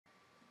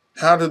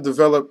How to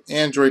develop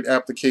Android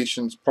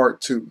applications part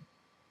 2,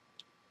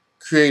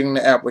 creating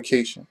the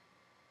application.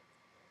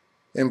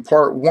 In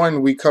part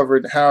 1, we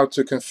covered how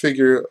to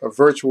configure a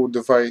virtual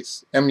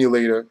device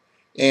emulator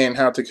and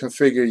how to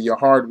configure your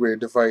hardware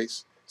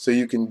device so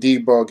you can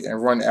debug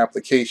and run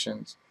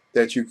applications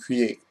that you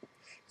create.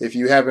 If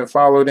you haven't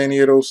followed any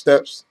of those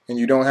steps and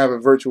you don't have a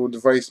virtual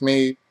device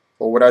made,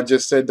 or what I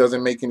just said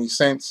doesn't make any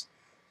sense,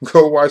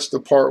 go watch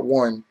the part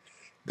 1.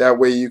 That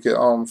way you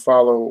can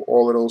follow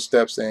all of those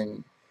steps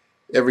and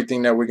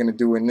everything that we're going to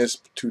do in this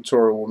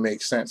tutorial will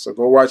make sense. So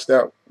go watch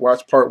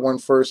part 1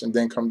 first and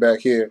then come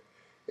back here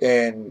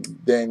and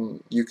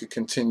then you could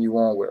continue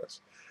on with us.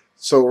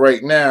 So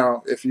right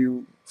now, if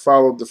you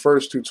followed the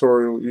first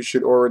tutorial, you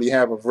should already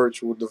have a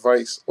virtual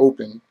device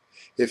open.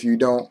 If you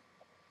don't,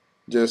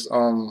 just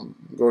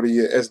go to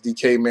your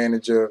SDK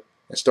manager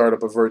and start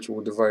up a virtual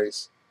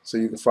device so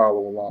you can follow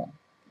along.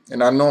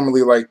 And I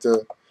normally like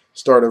to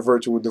start a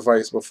virtual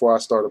device before I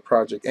start a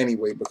project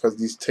anyway, because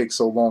these take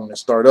so long to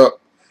start up.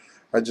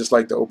 I just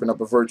like to open up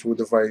a virtual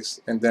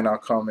device and then I'll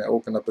come and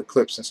open up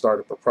Eclipse and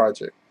start up a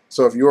project.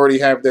 So if you already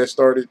have that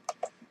started,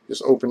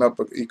 just open up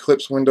an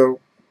Eclipse window.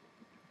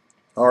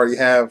 I already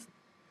have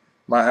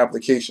my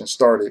application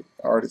started.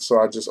 So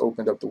I just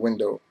opened up the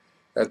window.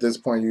 At this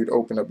point, you'd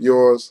open up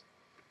yours.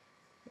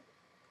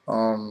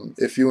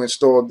 If you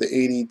installed the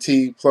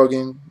ADT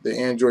plugin, the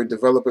Android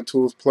Developer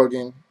Tools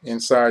plugin,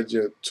 inside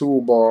your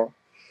toolbar,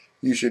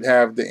 you should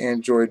have the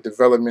Android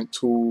Development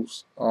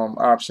Tools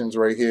options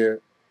right here,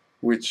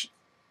 which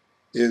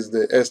is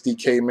the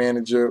SDK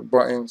Manager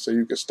button, so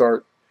you can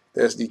start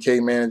the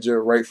SDK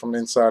Manager right from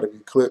inside of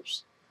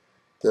Eclipse.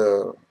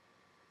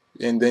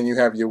 And then you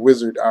have your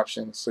wizard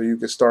options, so you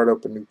can start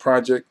up a new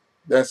project.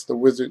 That's the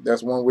wizard.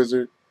 That's one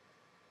wizard.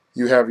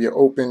 You have your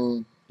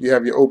open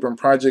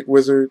project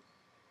wizard.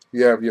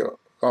 You have your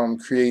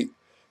create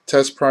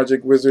test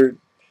project wizard,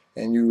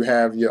 and you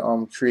have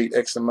your create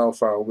XML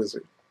file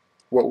wizard.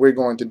 What we're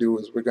going to do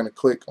is we're going to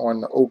click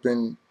on the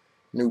open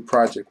new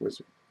project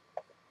wizard.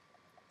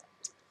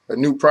 A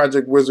new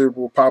project wizard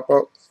will pop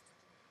up,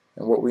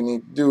 and what we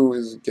need to do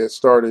is get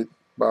started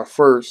by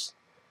first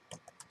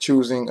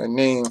choosing a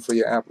name for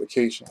your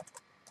application.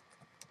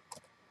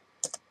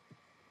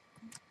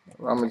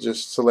 I'm going to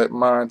just select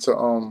mine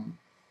to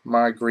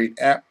migrate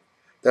app.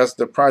 That's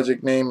the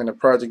project name, and the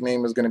project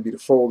name is going to be the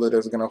folder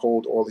that's going to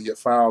hold all of your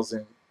files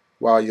in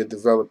while you're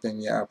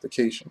developing your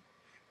application.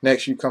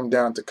 Next, you come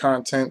down to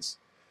contents.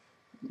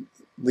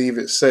 Leave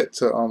it set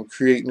to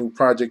create new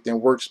project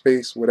in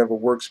workspace, whatever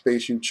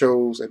workspace you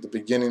chose at the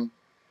beginning.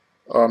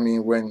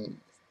 When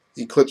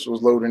Eclipse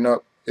was loading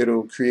up,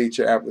 it'll create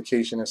your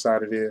application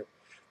inside of there.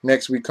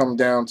 Next, we come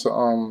down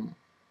to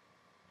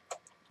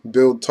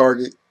build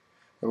target.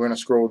 We're going to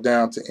scroll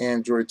down to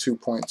Android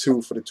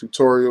 2.2 for the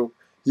tutorial.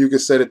 You can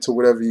set it to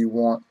whatever you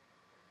want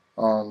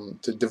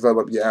to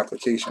develop your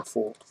application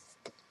for.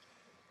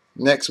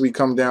 Next, we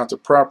come down to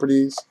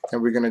properties,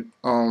 and we're going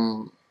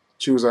to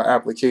choose our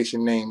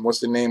application name.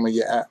 What's the name of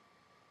your app?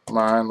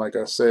 Mine, like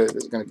I said,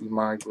 is going to be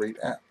Migrate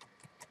App.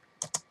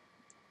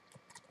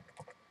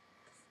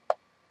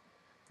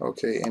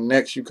 Okay, and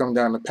next you come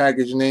down to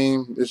package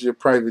name. This is your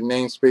private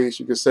namespace.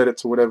 You can set it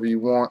to whatever you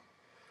want.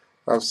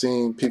 I've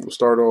seen people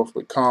start off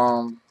with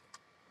com.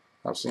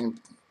 I've seen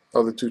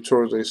other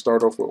tutorials they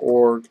start off with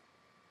org.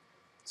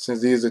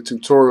 Since these are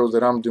tutorials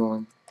that I'm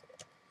doing,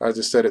 I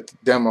just set it to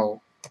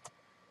demo.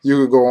 You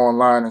could go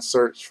online and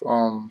search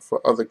for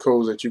other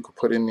codes that you could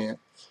put in there.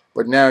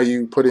 But now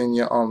you put in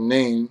your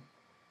name,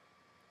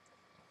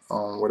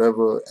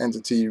 whatever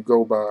entity you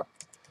go by.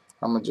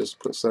 I'm going to just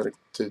set it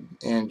to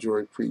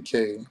Android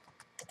Pre-K.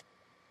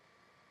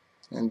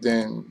 And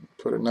then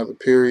put another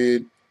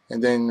period.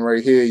 And then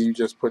right here you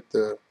just put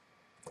the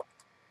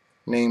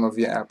name of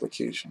your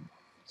application.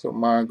 So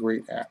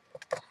Migrate App.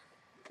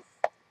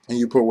 And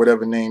you put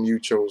whatever name you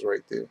chose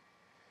right there.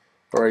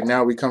 Alright,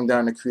 now we come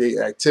down to create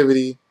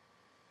activity.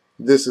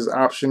 This is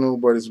optional,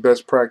 but it's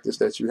best practice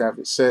that you have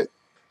it set.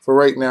 For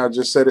right now,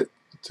 just set it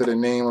to the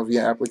name of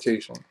your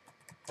application.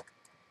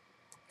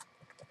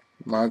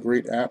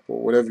 Migrate App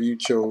or whatever you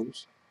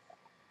chose.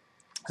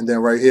 And then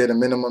right here, the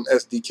minimum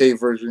SDK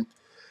version.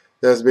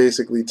 That's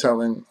basically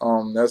telling,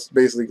 that's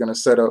basically going to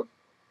set up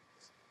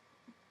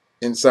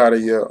inside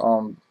of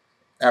your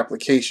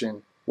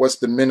application what's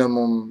the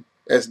minimum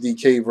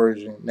SDK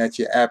version that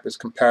your app is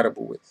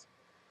compatible with.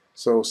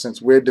 So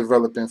since we're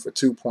developing for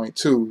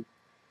 2.2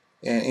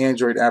 and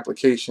Android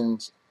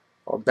applications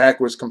are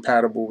backwards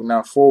compatible,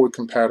 not forward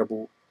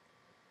compatible,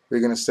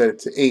 we're going to set it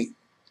to 8,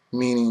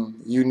 meaning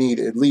you need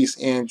at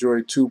least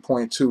Android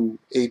 2.2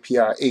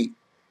 API 8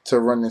 to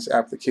run this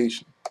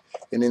application.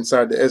 And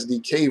inside the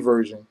SDK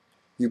version,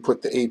 you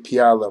put the API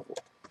level.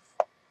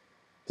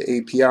 The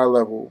API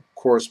level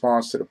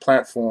corresponds to the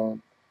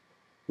platform,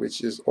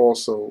 which is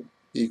also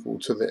equal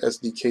to the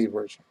SDK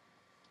version.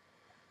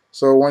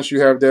 So once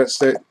you have that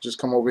set, just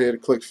come over here to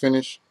click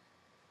Finish.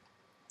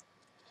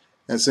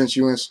 And since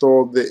you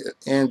installed the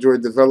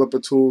Android Developer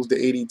Tools, the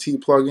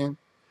ADT plugin,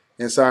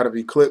 inside of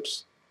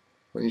Eclipse,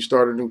 when you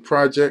start a new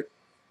project,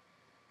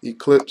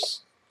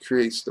 Eclipse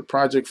creates the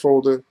project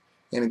folder,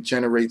 and it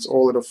generates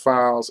all of the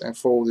files and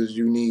folders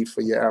you need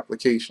for your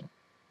application.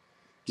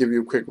 Give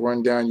you a quick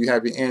rundown. You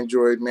have your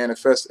Android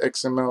manifest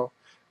XML.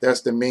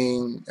 That's the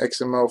main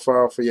XML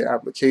file for your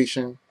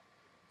application.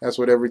 That's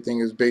what everything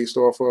is based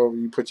off of.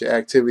 You put your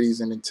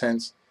activities and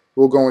intents.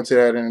 We'll go into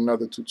that in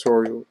another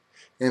tutorial.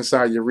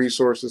 Inside your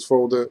resources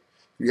folder,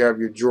 you have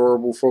your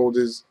drawable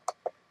folders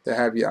that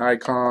have your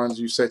icons.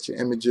 You set your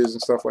images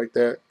and stuff like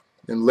that.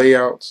 And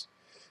layouts,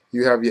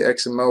 you have your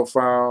XML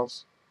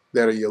files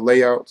that are your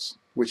layouts,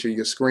 which are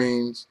your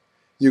screens.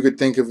 You could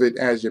think of it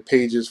as your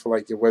pages for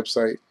like your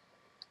website.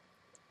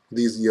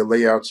 These are your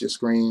layouts, your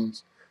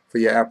screens for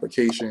your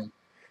application.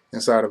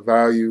 Inside of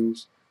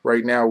values,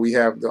 right now we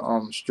have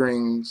the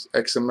strings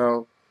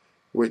XML,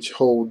 which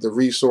hold the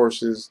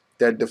resources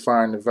that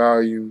define the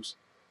values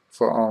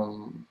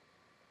for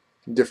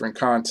different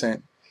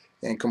content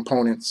and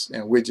components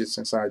and widgets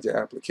inside your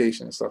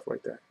application and stuff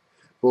like that.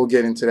 We'll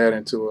get into that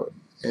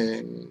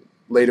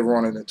later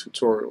on in the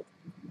tutorial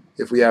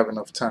if we have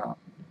enough time.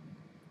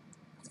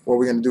 What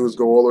we're going to do is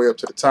go all the way up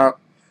to the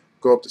top,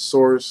 go up to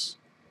source,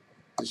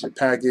 this is your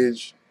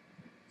package,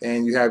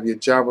 and you have your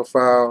Java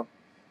file.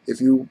 If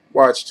you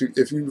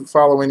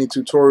follow any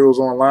tutorials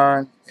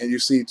online and you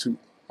see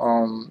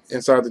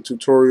inside the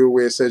tutorial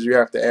where it says you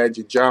have to add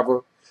your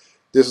Java,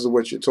 this is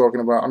what you're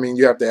talking about. I mean,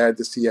 you have to add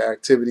this to your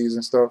activities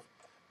and stuff.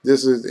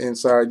 This is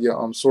inside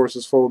your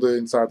sources folder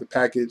inside the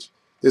package.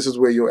 This is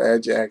where you'll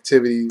add your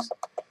activities.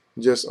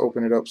 Just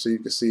open it up so you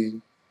can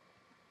see.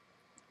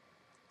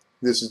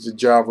 This is the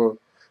Java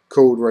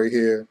code right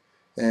here,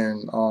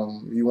 and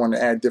you want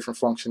to add different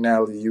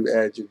functionality. You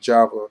add your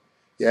Java,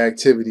 your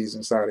activities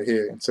inside of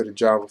here into the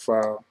Java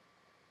file.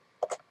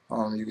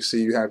 You can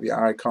see you have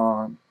your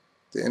icon,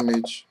 the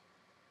image.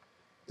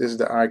 This is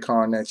the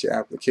icon that your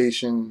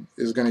application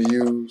is going to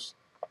use.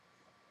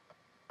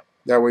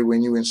 That way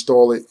when you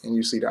install it and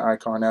you see the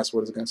icon, that's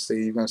what it's going to say.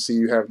 You're going to see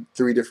you have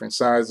 3 different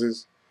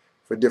sizes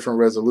for different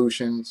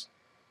resolutions.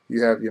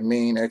 You have your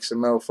main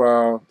XML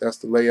file, that's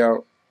the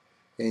layout,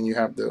 and you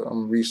have the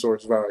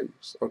resource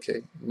values.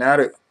 Okay, now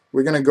that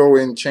we're going to go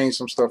and change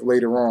some stuff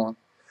later on,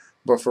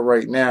 but for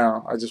right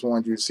now, I just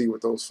wanted you to see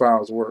what those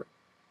files were.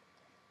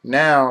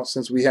 Now,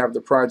 since we have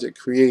the project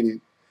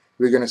created,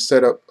 we're going to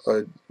set up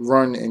a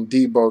run and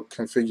debug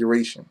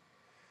configuration.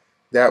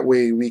 That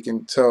way we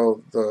can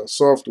tell the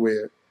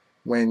software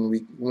when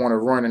we want to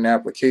run an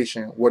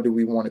application, what do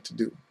we want it to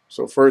do.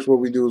 So first what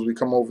we do is we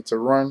come over to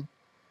run.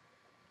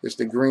 It's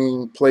the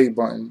green play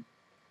button,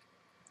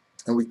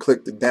 and we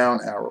click the down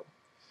arrow.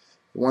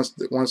 Once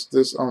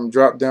this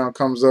drop down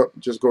comes up,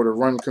 just go to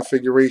run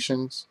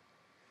configurations.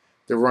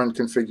 The run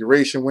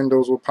configuration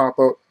windows will pop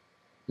up.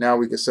 Now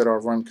we can set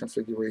our run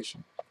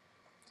configuration.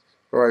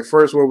 Alright,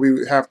 first what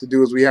we have to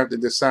do is we have to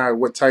decide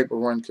what type of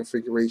run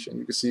configuration.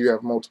 You can see you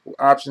have multiple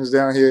options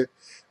down here.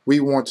 We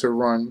want to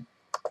run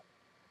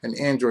an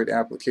Android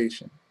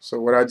application. So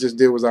what I just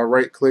did was I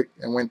right click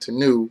and went to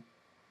new,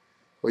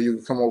 or you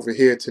can come over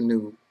here to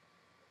new,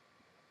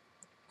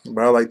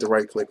 but I like to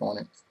right click on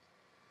it.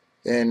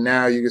 And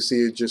now you can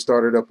see it just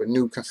started up a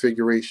new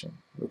configuration,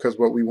 because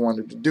what we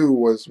wanted to do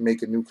was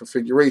make a new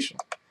configuration.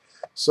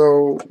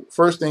 So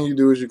first thing you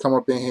do is you come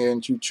up in here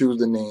and you choose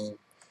the name,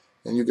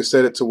 and you can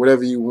set it to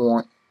whatever you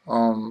want.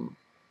 I'm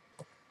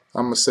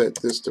going to set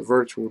this to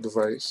virtual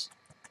device,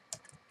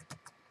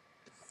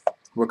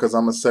 because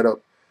I'm going to set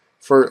up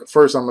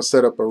first I'm going to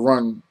set up a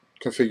run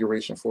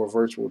configuration for a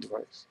virtual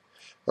device.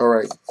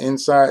 Alright,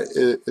 inside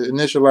it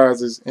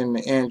initializes in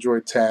the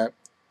Android tab.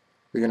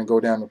 We're going to go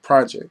down to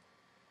project.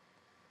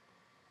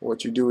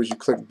 What you do is you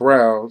click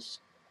browse,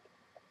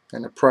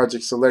 and the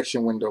project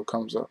selection window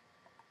comes up.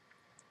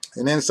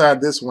 And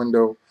inside this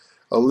window,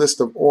 a list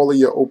of all of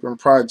your open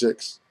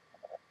projects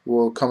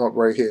will come up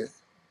right here.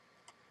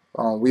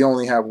 We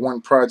only have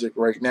one project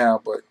right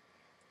now, but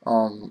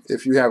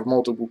if you have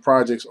multiple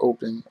projects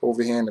open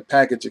over here in the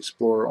Package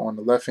Explorer on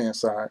the left hand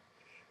side,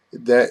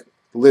 that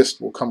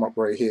list will come up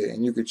right here,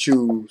 and you could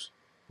choose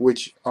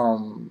which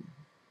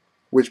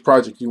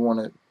project you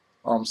want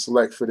to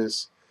select for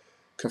this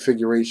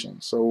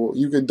configuration. So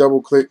you could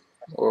double click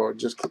or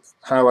just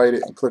highlight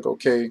it and click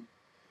OK.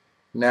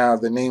 Now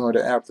the name of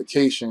the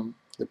application,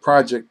 the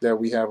project that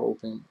we have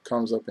open,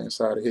 comes up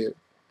inside of here.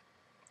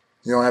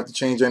 You don't have to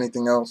change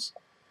anything else.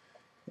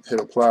 Hit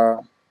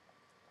apply.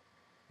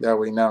 That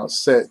way now it's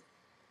set.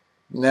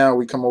 Now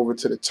we come over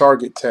to the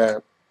target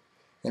tab,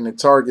 and the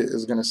target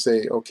is going to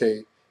say,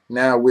 okay,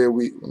 now where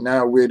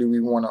do we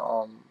want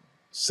to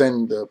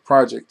send the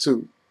project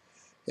to?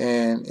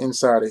 And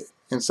inside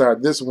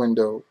this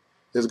window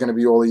is going to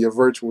be all of your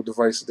virtual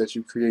devices that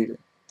you created.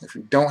 If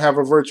you don't have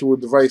a virtual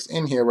device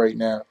in here right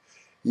now,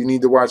 you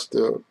need to watch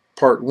the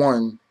part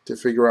 1 to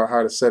figure out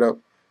how to set up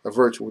a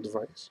virtual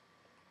device.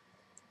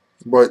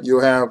 But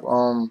you'll have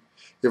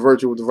your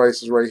virtual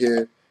devices right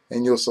here,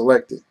 and you'll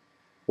select it.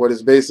 What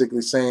it's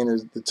basically saying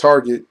is the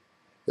target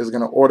is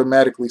going to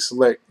automatically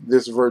select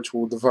this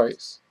virtual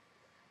device.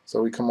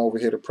 So we come over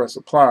here to press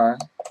apply.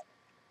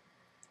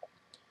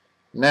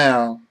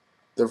 Now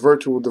the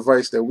virtual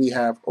device that we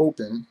have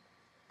open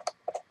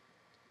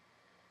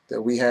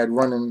that we had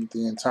running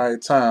the entire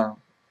time.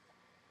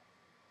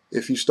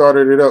 If you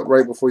started it up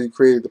right before you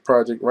created the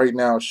project, right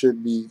now it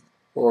should be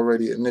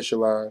already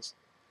initialized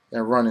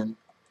and running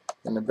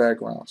in the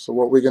background. So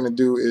what we're going to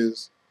do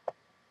is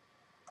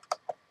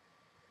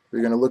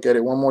we're going to look at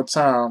it one more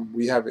time.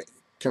 We have a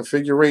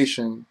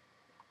configuration.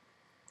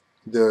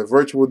 The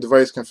virtual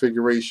device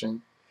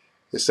configuration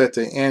is set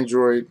to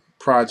Android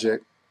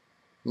project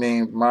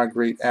named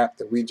Migrate App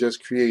that we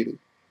just created.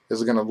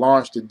 It's going to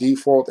launch the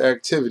default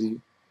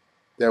activity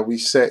that we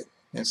set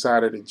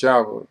inside of the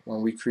Java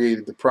when we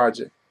created the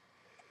project.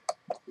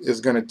 It's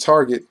going to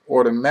target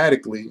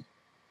automatically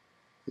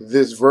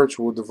this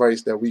virtual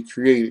device that we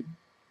created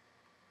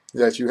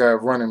that you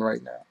have running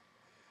right now.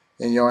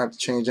 And you don't have to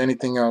change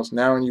anything else.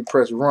 Now when you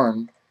press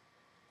run,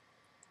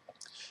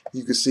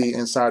 you can see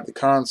inside the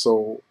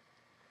console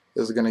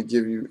it's going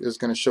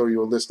to show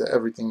you a list of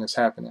everything that's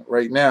happening.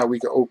 Right now we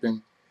can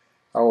open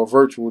our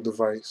virtual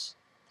device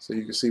so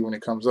you can see when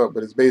it comes up,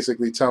 but it's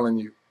basically telling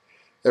you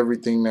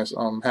everything that's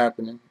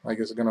happening. Like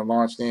it's going to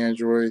launch the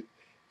Android,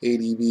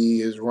 ADB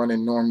is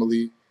running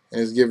normally,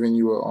 and it's giving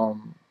you a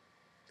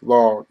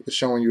log. It's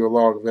showing you a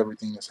log of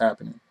everything that's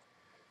happening.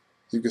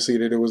 You can see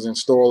that it was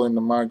installing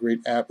the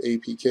Migrate App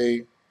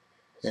APK,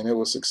 and it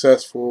was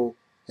successful,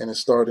 and it's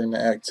starting the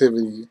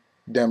activity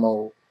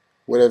demo,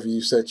 whatever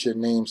you set your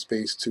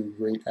namespace to,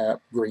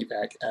 great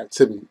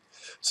activity.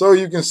 So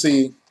you can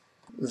see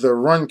the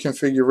run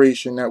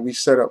configuration that we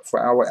set up for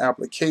our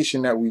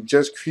application that we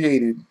just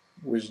created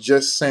was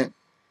just sent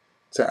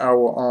to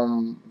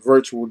our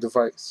virtual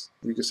device.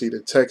 You can see the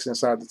text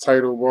inside the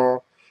title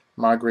bar,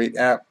 Migrate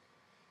App,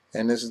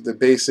 and this is the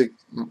basic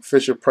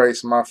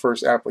Fisher-Price My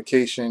First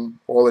Application.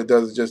 All it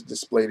does is just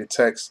display the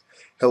text,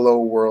 Hello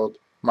World,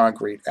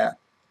 Migrate App.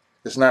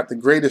 It's not the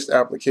greatest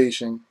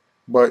application,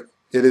 but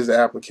it is the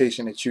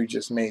application that you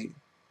just made.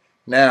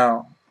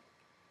 Now,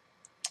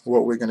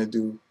 what we're going to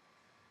do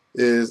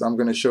is I'm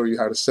going to show you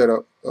how to set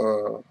up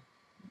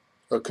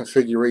a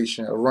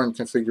configuration, a run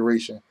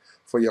configuration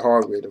for your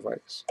hardware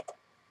device.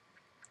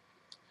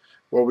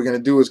 What we're going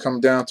to do is come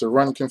down to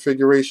run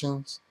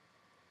configurations.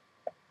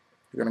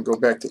 We're going to go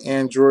back to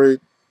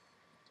Android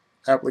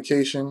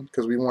application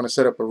because we want to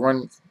set up a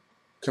run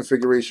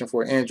configuration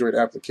for an Android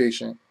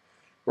application.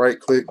 Right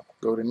click,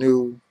 go to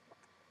new,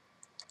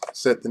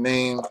 set the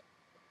name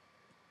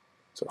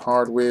to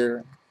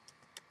hardware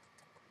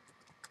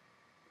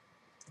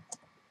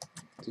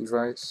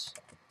device.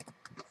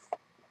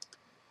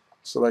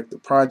 Select the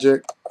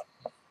project,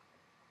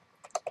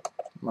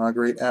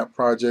 Migrate App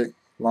Project,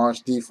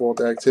 launch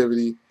default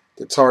activity,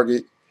 the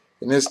target,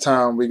 and this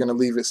time we're going to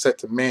leave it set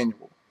to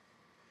manual.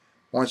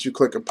 Once you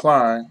click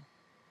apply,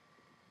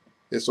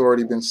 it's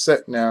already been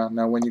set now.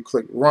 Now when you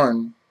click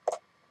run,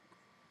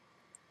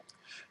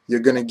 you're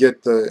going to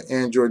get the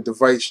Android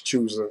device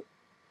chooser.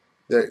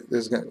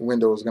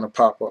 Window is going to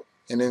pop up,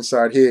 and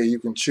inside here you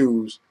can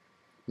choose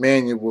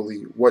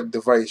manually what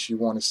device you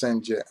want to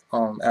send your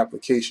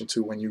application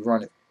to when you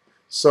run it.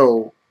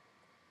 So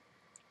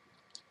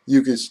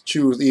you could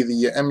choose either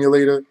your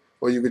emulator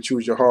or you could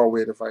choose your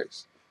hardware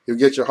device. You'll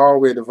get your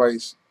hardware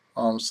device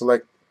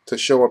select to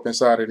show up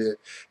inside of there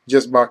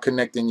just by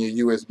connecting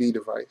your USB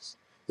device.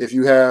 If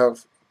you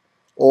have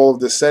all of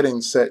the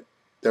settings set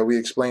that we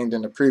explained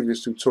in the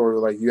previous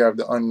tutorial, like you have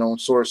the unknown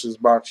sources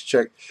box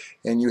checked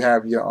and you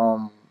have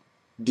your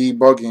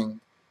debugging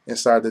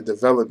inside the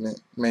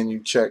development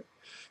menu checked,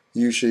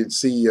 you should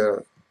see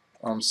your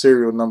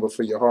serial number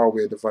for your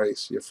hardware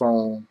device, your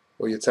phone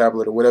or your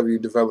tablet or whatever you're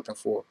developing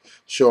for,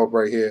 show up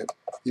right here.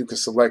 You can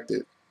select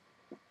it,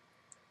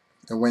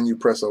 and when you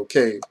press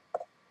OK,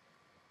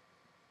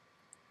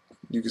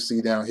 you can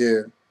see down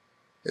here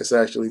it's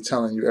actually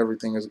telling you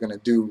everything it's going to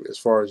do as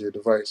far as your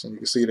device, and you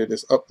can see that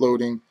it's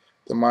uploading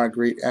the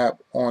Migrate App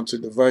onto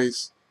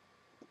device.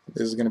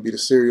 This is going to be the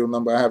serial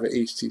number. I have an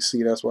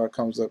HTC, that's why it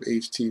comes up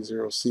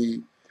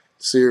HT0C.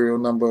 Serial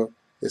number.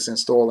 It's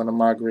installing the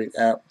Migrate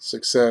App.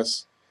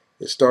 Success.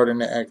 It's starting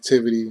the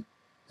activity.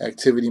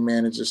 Activity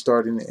manager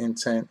starting the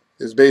intent.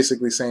 It's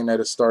basically saying that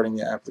it's starting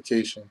your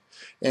application.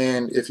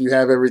 And if you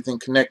have everything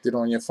connected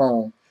on your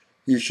phone,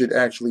 you should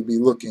actually be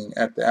looking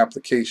at the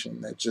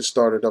application that just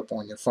started up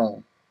on your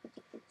phone.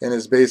 And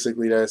it's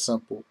basically that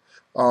simple.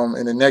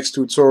 In the next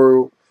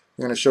tutorial,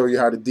 we're going to show you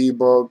how to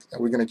debug,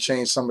 and we're going to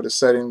change some of the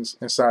settings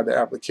inside the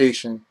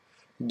application,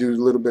 do a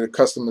little bit of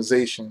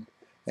customization,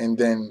 and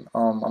then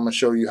I'm going to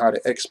show you how to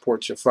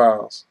export your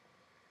files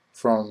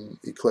from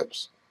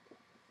Eclipse.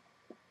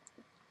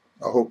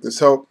 I hope this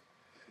helped.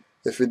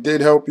 If it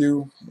did help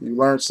you, you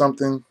learned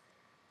something,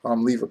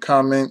 leave a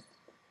comment,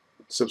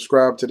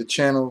 subscribe to the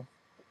channel,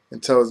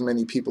 and tell as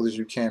many people as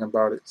you can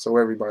about it so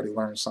everybody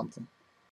learns something.